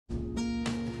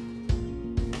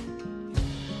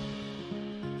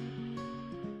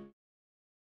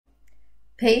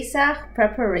Pesach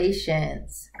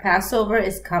preparations. Passover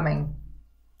is coming.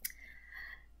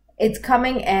 It's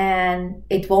coming and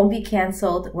it won't be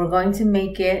canceled. We're going to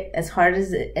make it as hard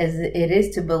as it is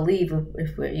to believe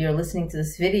if you're listening to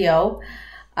this video,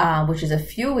 which is a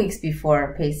few weeks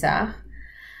before Pesach.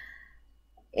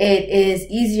 It is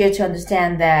easier to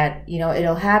understand that,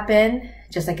 it'll happen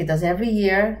just like it does every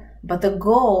year. But the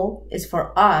goal is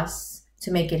for us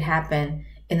to make it happen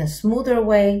in a smoother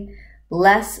way,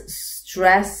 less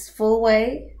stressful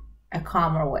way, a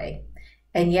calmer way.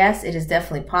 And yes, it is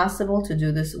definitely possible to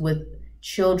do this with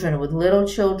children, with little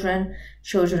children,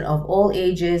 children of all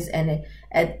ages. And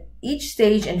at each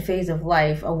stage and phase of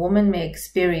life, a woman may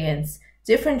experience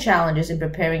different challenges in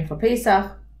preparing for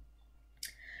Pesach.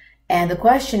 And the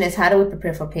question is, how do we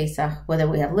prepare for Pesach? Whether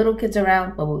we have little kids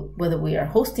around, whether we are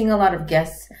hosting a lot of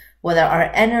guests, whether our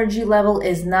energy level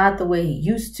is not the way it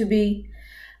used to be.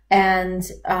 And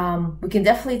we can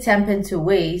definitely tap into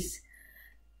ways,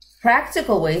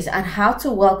 practical ways on how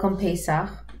to welcome Pesach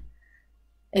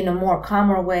in a more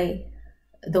calmer way,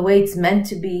 the way it's meant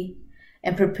to be,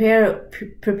 and prepare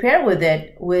with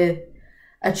it with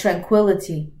a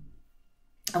tranquility,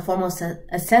 almost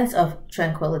a sense of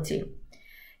tranquility.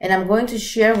 And I'm going to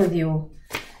share with you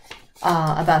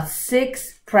about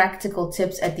 6 practical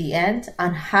tips at the end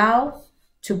on how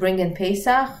to bring in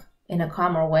Pesach in a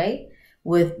calmer way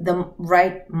with the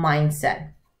right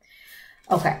mindset.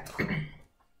 Okay.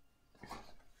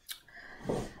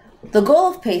 The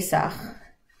goal of Pesach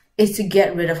is to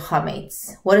get rid of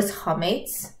chametz. What is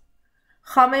chametz?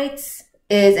 Chametz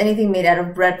is anything made out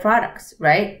of bread products,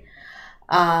 right?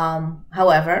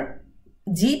 However,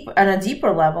 on a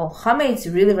deeper level,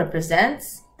 chametz really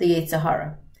represents the Yetzer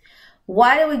Hara.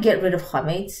 Why do we get rid of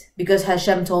chametz? Because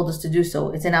Hashem told us to do so.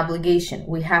 It's an obligation.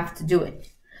 We have to do it.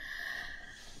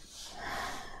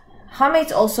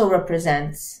 Chametz also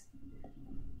represents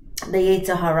the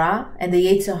Yetzer Hara, and the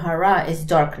Yetzer Hara is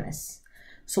darkness.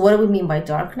 So what do we mean by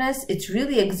darkness? It's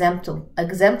really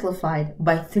exemplified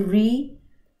by 3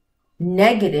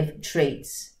 negative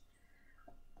traits.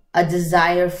 A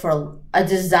desire for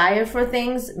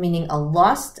things, meaning a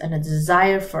lust, and a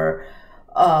desire for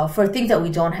things that we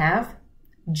don't have,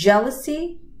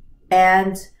 jealousy,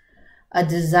 and a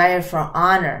desire for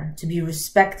honor, to be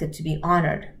respected, to be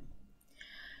honored.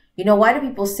 Why do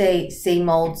people say same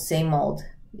old, same old?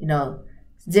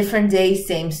 Different days,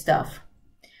 same stuff.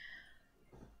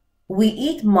 We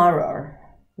eat maror,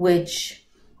 which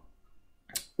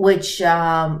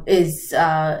is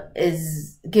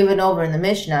given over in the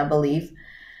Mishnah, I believe,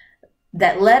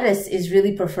 that lettuce is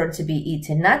really preferred to be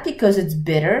eaten, not because it's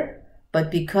bitter, but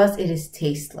because it is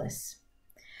tasteless.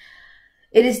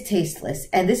 It is tasteless.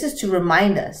 And this is to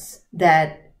remind us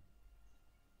that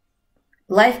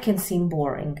life can seem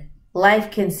boring.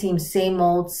 Life can seem same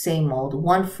old,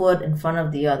 one foot in front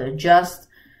of the other. Just,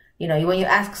 when you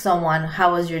ask someone,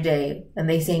 how was your day? And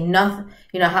they say nothing,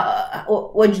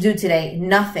 what'd you do today?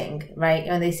 Nothing, right?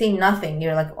 And they say nothing.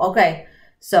 You're like, okay,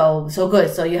 so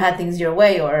good. So you had things your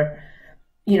way, or,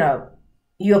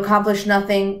 you accomplished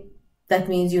nothing. That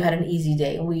means you had an easy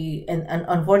day. And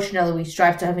unfortunately, we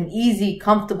strive to have an easy,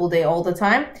 comfortable day all the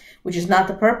time, which is not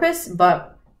the purpose.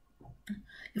 But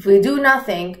if we do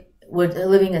nothing, we're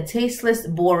living a tasteless,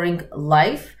 boring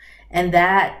life. And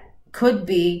that could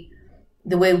be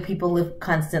the way people live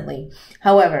constantly.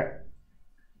 However,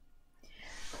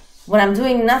 when I'm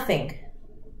doing nothing,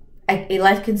 a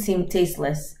life can seem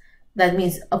tasteless. That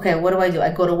means, okay, what do? I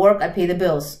go to work, I pay the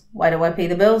bills. Why do I pay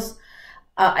the bills?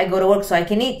 I go to work so I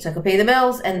can eat, so I can pay the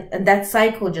bills. And that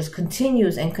cycle just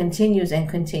continues and continues and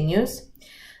continues.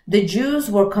 The Jews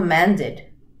were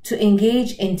commanded to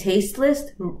engage in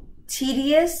tasteless,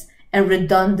 tedious, and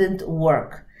redundant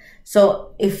work.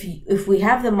 So if we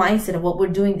have the mindset of what we're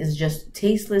doing is just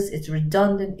tasteless, it's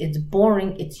redundant, it's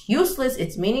boring, it's useless,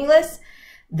 it's meaningless,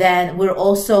 then we're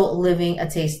also living a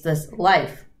tasteless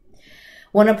life.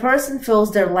 When a person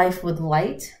fills their life with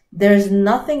light, there's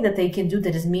nothing that they can do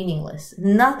that is meaningless.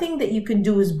 Nothing that you can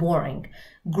do is boring.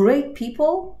 Great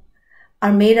people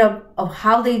are made up of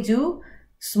how they do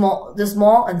the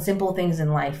small and simple things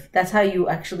in life. That's how you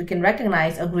actually can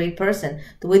recognize a great person.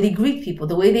 The way they greet people,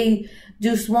 the way they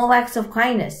do small acts of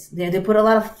kindness. They put a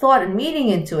lot of thought and meaning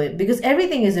into it, because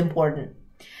everything is important.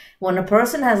 When a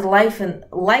person has life and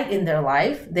light in their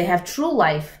life, they have true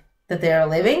life that they are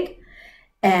living,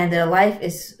 and their life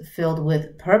is filled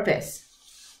with purpose.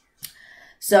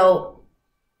 So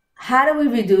how do we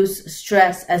reduce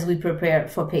stress as we prepare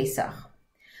for Pesach?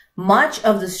 Much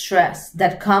of the stress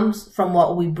that comes from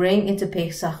what we bring into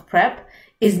Pesach prep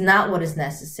is not what is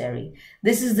necessary.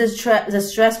 This is the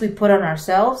stress we put on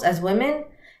ourselves as women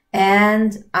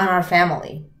and on our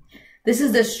family. This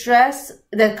is the stress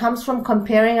that comes from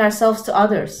comparing ourselves to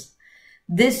others.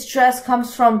 This stress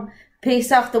comes from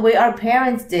Pesach the way our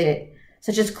parents did it,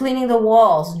 such as cleaning the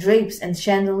walls, drapes, and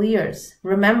chandeliers.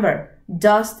 Remember,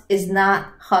 dust is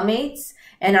not chametz,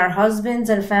 and our husbands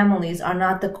and families are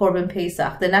not the Korban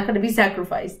Pesach. They're not going to be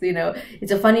sacrificed. You know,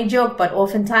 it's a funny joke, but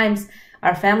oftentimes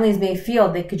our families may feel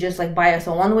they could just like buy us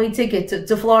a one-way ticket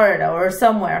to Florida or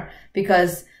somewhere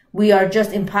because we are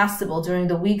just impossible during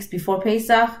the weeks before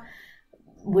Pesach.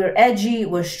 We're edgy,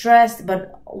 we're stressed,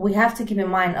 but we have to keep in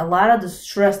mind a lot of the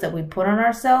stress that we put on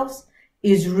ourselves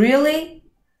is really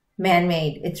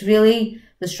man-made. It's really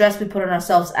the stress we put on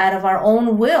ourselves out of our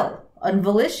own will and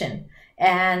volition.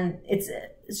 And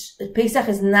Pesach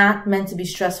is not meant to be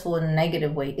stressful in a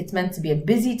negative way. It's meant to be a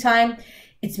busy time.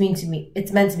 It's meant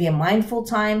to be a mindful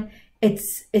time.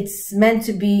 It's meant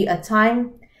to be a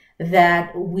time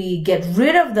that we get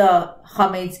rid of the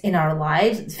chametz in our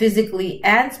lives, physically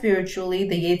and spiritually,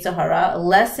 the Yetzer Hara,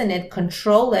 lessen it,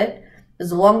 control it.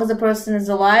 As long as a person is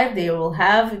alive, they will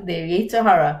have their Yetzer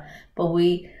Hara. But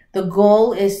the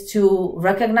goal is to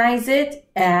recognize it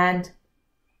and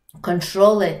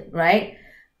control it, right?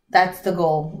 That's the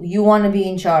goal. You want to be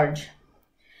in charge.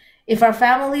 If our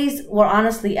families were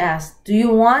honestly asked, do you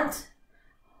want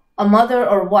a mother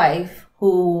or wife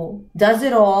who does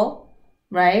it all,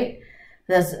 right?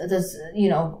 Does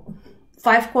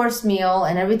 5-course meal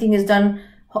and everything is done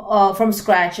from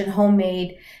scratch and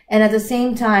homemade, and at the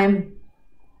same time,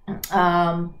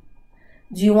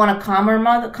 do you want a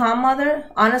calm mother?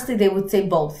 Honestly, they would say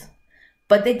both.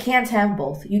 But they can't have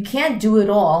both. You can't do it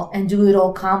all and do it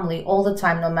all calmly all the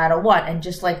time, no matter what, and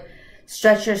just like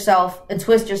stretch yourself and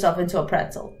twist yourself into a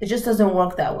pretzel. It just doesn't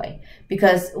work that way.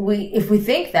 Because if we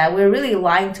think that, we're really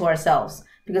lying to ourselves,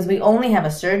 because we only have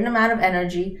a certain amount of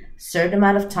energy, certain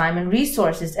amount of time and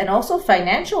resources, and also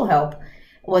financial help,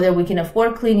 whether we can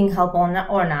afford cleaning help or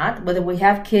not, whether we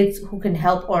have kids who can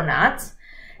help or not,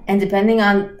 and depending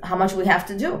on how much we have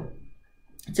to do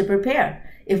to prepare.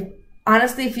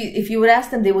 Honestly, if you would ask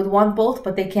them, they would want both,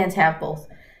 but they can't have both.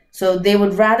 So they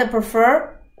would rather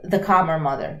prefer the calmer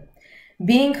mother.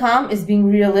 Being calm is being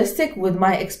realistic with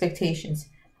my expectations.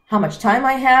 How much time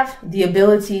I have, the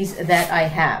abilities that I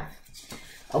have.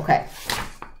 Okay.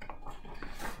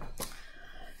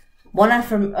 One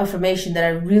affirmation that I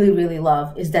really, really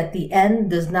love is that the end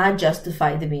does not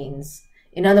justify the means.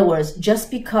 In other words, just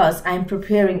because I'm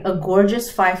preparing a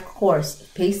gorgeous 5-course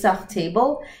Pesach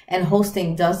table and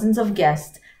hosting dozens of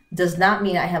guests does not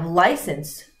mean I have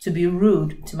license to be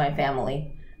rude to my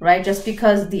family, right? Just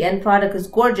because the end product is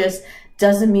gorgeous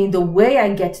doesn't mean the way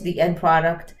I get to the end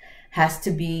product has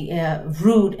to be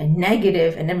rude and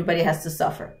negative and everybody has to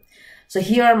suffer. So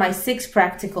here are my 6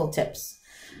 practical tips.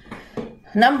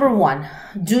 Number 1,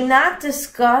 do not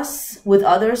discuss with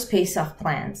others Pesach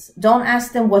plans. Don't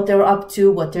ask them what they're up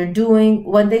to, what they're doing,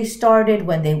 when they started,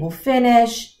 when they will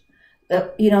finish.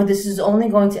 This is only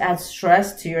going to add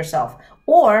stress to yourself.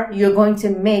 Or you're going to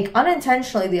make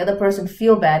unintentionally the other person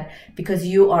feel bad because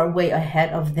you are way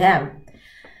ahead of them.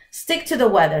 Stick to the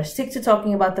weather. Stick to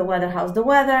talking about the weather. How's the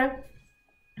weather?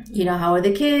 How are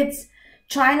the kids?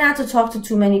 Try not to talk to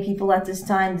too many people at this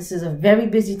time. This is a very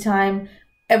busy time.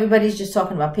 Everybody's just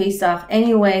talking about Pesach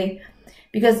anyway,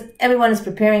 because everyone is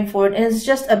preparing for it, and it's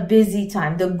just a busy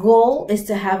time. The goal is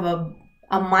to have a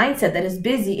mindset that is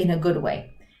busy in a good way,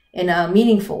 in a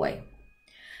meaningful way.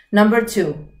 Number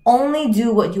 2, only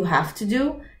do what you have to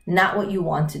do, not what you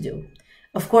want to do.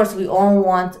 Of course, we all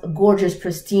want a gorgeous,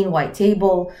 pristine white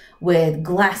table with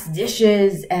glass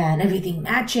dishes and everything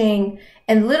matching,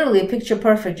 and literally picture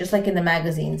perfect, just like in the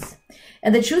magazines.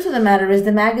 And the truth of the matter is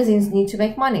the magazines need to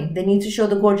make money. They need to show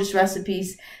the gorgeous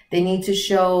recipes. They need to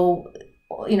show,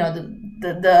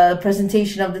 the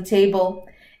presentation of the table.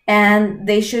 And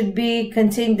they should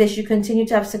continue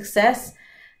to have success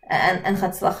and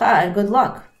chatzlacha and good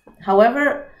luck.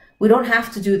 However, we don't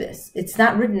have to do this. It's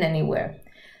not written anywhere.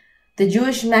 The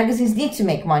Jewish magazines need to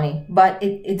make money, but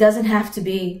it doesn't have to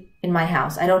be in my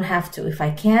house. I don't have to. If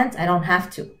I can't, I don't have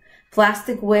to.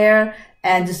 Plasticware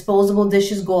and disposable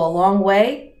dishes go a long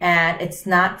way, and it's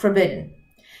not forbidden.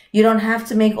 You don't have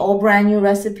to make all brand new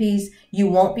recipes. You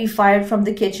won't be fired from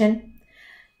the kitchen.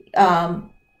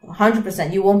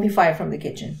 100%, you won't be fired from the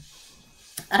kitchen.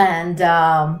 And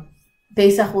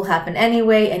Pesach will happen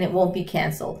anyway, and it won't be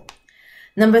canceled.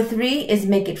 Number 3 is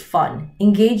make it fun.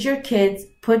 Engage your kids,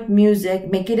 put music,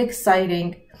 make it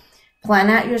exciting, plan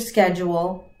out your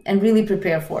schedule, and really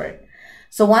prepare for it.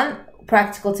 So one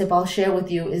practical tip I'll share with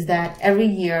you is that every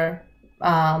year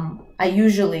I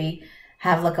usually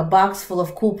have like a box full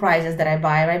of cool prizes that I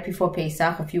buy right before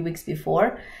Pesach, a few weeks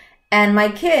before, And my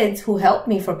kids who help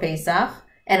me for Pesach,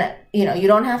 and you know, you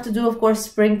don't have to do, of course,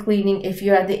 spring cleaning if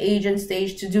you're at the age and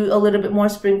stage to do a little bit more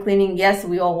spring cleaning. Yes,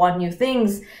 we all want new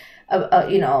things,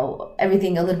 you know,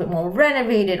 everything a little bit more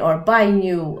renovated or buy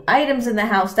new items in the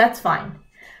house. That's fine.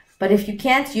 But if you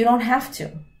can't, you don't have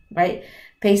to, right?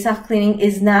 Pesach cleaning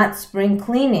is not spring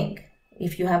cleaning.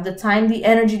 If you have the time, the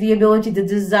energy, the ability, the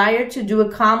desire to do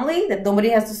it calmly, that nobody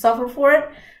has to suffer for it,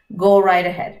 go right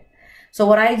ahead. So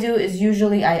what I do is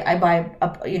usually I buy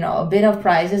a bin of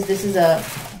prizes. This is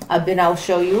a bin I'll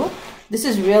show you. This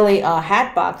is really a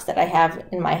hat box that I have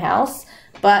in my house,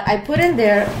 but I put in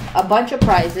there a bunch of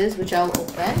prizes, which I'll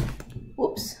open.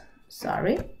 Oops,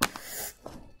 sorry.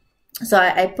 So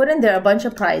I put in there a bunch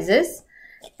of prizes,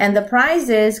 and the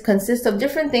prizes consist of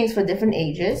different things for different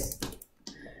ages.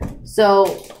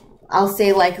 So I'll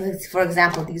say, like, for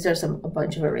example, these are a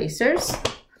bunch of erasers.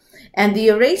 And the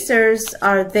erasers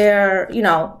are there, you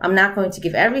know, I'm not going to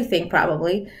give everything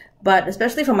probably, but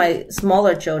especially for my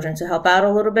smaller children to help out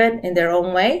a little bit in their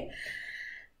own way.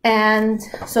 And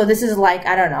so this is like,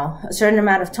 I don't know, a certain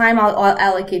amount of time I'll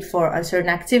allocate for a certain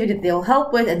activity that they'll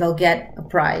help with, and they'll get a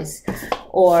prize.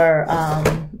 Or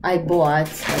I bought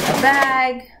like a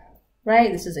bag,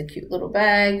 right? This is a cute little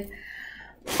bag.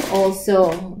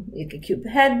 Also, like a cute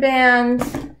headband,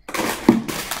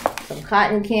 some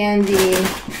cotton candy,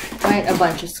 right? A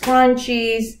bunch of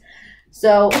scrunchies.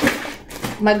 So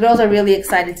my girls are really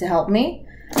excited to help me.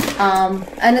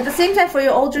 And at the same time, for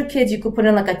your older kids, you could put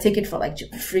in like a ticket for like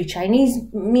free Chinese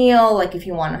meal, like if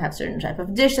you want to have certain type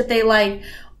of dish that they like,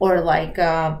 or like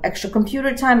extra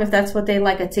computer time if that's what they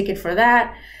like, a ticket for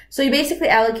that. So you basically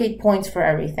allocate points for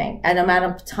everything, and amount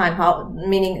of time,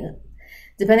 meaning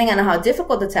depending on how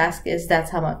difficult the task is,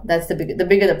 that's how much, that's the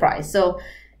bigger the prize. So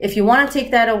if you want to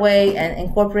take that away and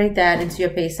incorporate that into your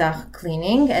Pesach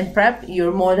cleaning and prep,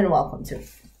 you're more than welcome to.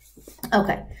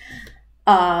 Okay.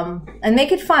 And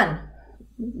make it fun.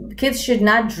 Kids should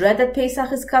not dread that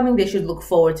Pesach is coming. They should look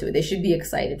forward to it. They should be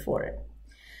excited for it.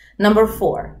 Number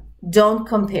 4, don't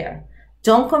compare.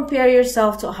 Don't compare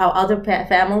yourself to how other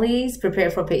families prepare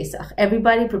for Pesach.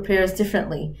 Everybody prepares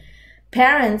differently.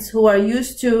 Parents who are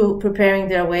used to preparing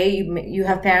their way, you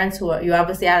have parents who are, you're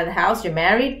obviously out of the house, you're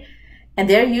married, and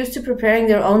they're used to preparing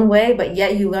their own way, but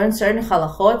yet you learn certain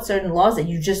halachot, certain laws that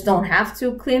you just don't have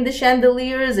to clean the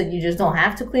chandeliers, and you just don't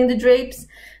have to clean the drapes,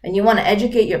 and you want to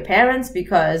educate your parents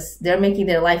because they're making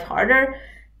their life harder.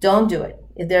 Don't do it.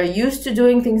 If they're used to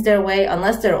doing things their way,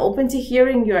 unless they're open to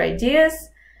hearing your ideas,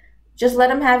 just let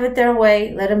them have it their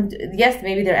way. Let them, yes,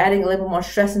 maybe they're adding a little more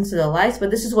stress into their lives, but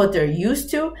this is what they're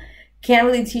used to. Can't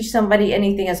really teach somebody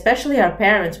anything, especially our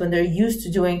parents, when they're used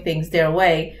to doing things their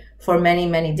way for many,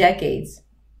 many decades.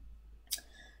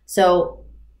 So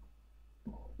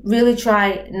really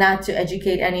try not to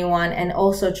educate anyone, and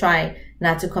also try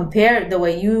not to compare the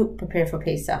way you prepare for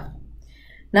Pesach.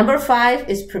 Number 5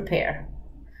 is prepare.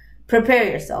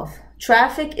 Prepare yourself.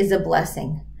 Traffic is a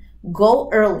blessing. Go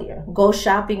earlier. Go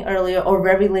shopping earlier or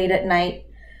very late at night.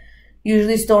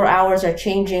 Usually store hours are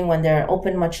changing when they're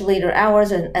open much later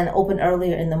hours and open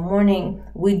earlier in the morning.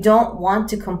 We don't want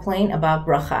to complain about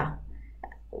bracha.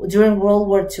 During World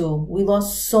War II, we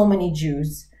lost so many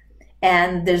Jews.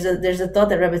 And there's a thought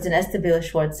that Rebbe Esteban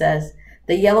Schwartz says,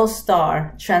 the yellow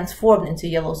star transformed into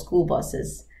yellow school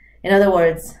buses. In other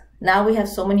words, now we have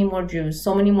so many more Jews,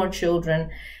 so many more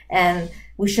children, and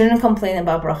we shouldn't complain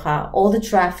about bracha. All the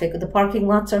traffic, the parking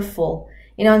lots are full.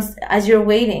 You know, as you're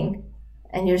waiting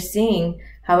and you're seeing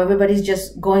how everybody's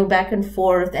just going back and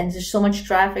forth and there's so much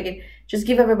traffic, just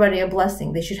give everybody a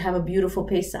blessing. They should have a beautiful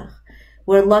Pesach.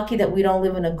 We're lucky that we don't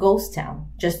live in a ghost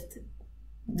town. Just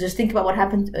think about what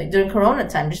happened during Corona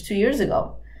time, just 2 years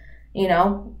ago. You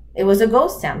know, it was a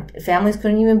ghost town. Families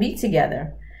couldn't even be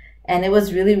together. And it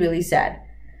was really, really sad.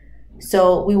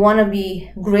 So we want to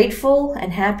be grateful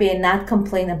and happy and not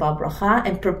complain about bracha,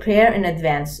 and prepare in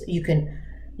advance. You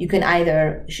can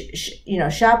either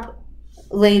shop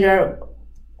later,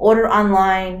 order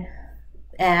online,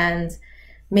 and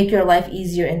make your life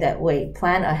easier in that way.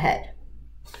 Plan ahead.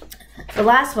 The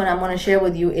last one I want to share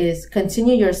with you is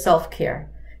continue your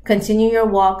self-care. Continue your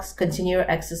walks, continue your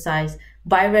exercise.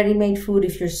 Buy ready-made food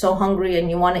if you're so hungry and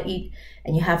you want to eat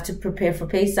and you have to prepare for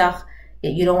Pesach.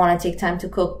 You don't want to take time to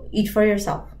cook. Eat for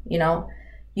yourself, you know.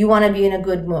 You want to be in a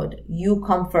good mood. You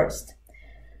come first.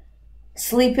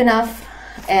 Sleep enough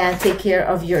and take care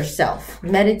of yourself.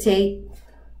 Meditate.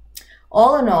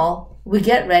 All in all, we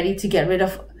get ready to get rid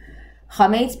of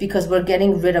chametz because we're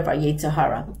getting rid of our yetzer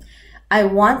hara. I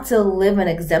want to live an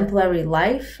exemplary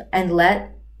life and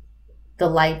let the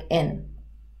light in.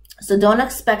 So don't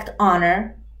expect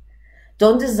honor.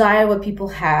 Don't desire what people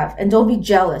have, and don't be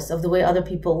jealous of the way other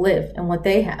people live and what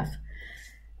they have.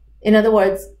 In other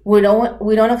words, we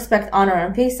don't expect honor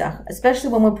on Pesach,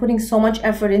 especially when we're putting so much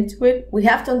effort into it. We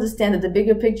have to understand that the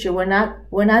bigger picture, we're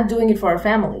not doing it for our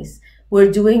families.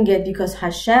 We're doing it because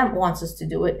Hashem wants us to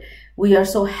do it. We are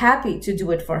so happy to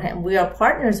do it for Him. We are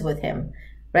partners with Him,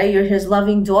 right? You're His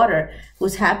loving daughter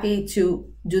who's happy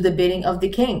to do the bidding of the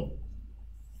King.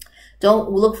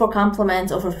 Don't look for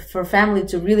compliments or for family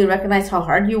to really recognize how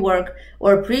hard you work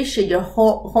or appreciate your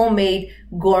homemade,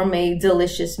 gourmet,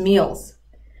 delicious meals.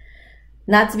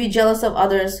 Not to be jealous of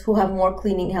others who have more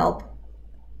cleaning help,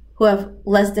 who have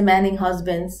less demanding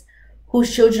husbands,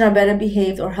 whose children are better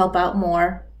behaved or help out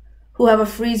more, who have a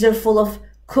freezer full of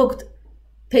cooked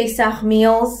Pesach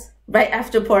meals right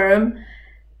after Purim.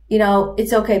 You know,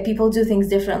 it's okay. People do things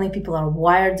differently. People are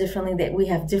wired differently. That we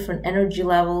have different energy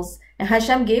levels. And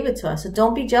Hashem gave it to us. So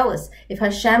don't be jealous. If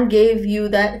Hashem gave you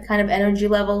that kind of energy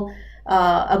level,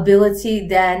 ability,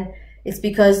 then it's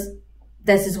because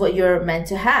this is what you're meant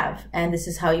to have. And this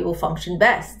is how you will function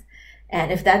best.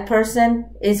 And if that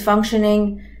person is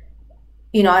functioning,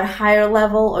 you know, at a higher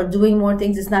level or doing more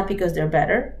things, it's not because they're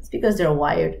better. It's because they're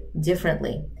wired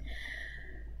differently.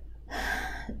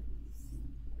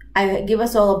 I give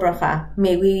us all a bracha.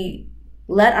 May we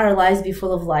let our lives be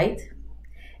full of light,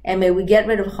 and may we get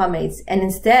rid of chametz and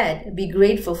instead be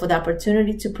grateful for the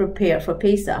opportunity to prepare for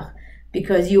Pesach,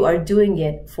 because you are doing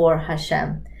it for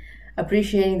Hashem.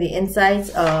 Appreciating the insights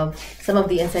of some of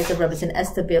the insights of Rabbi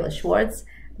Esther Bela Schwartz,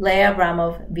 Leah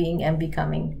Abramov, Being and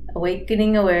Becoming,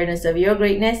 awakening awareness of your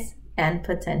greatness and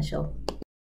potential.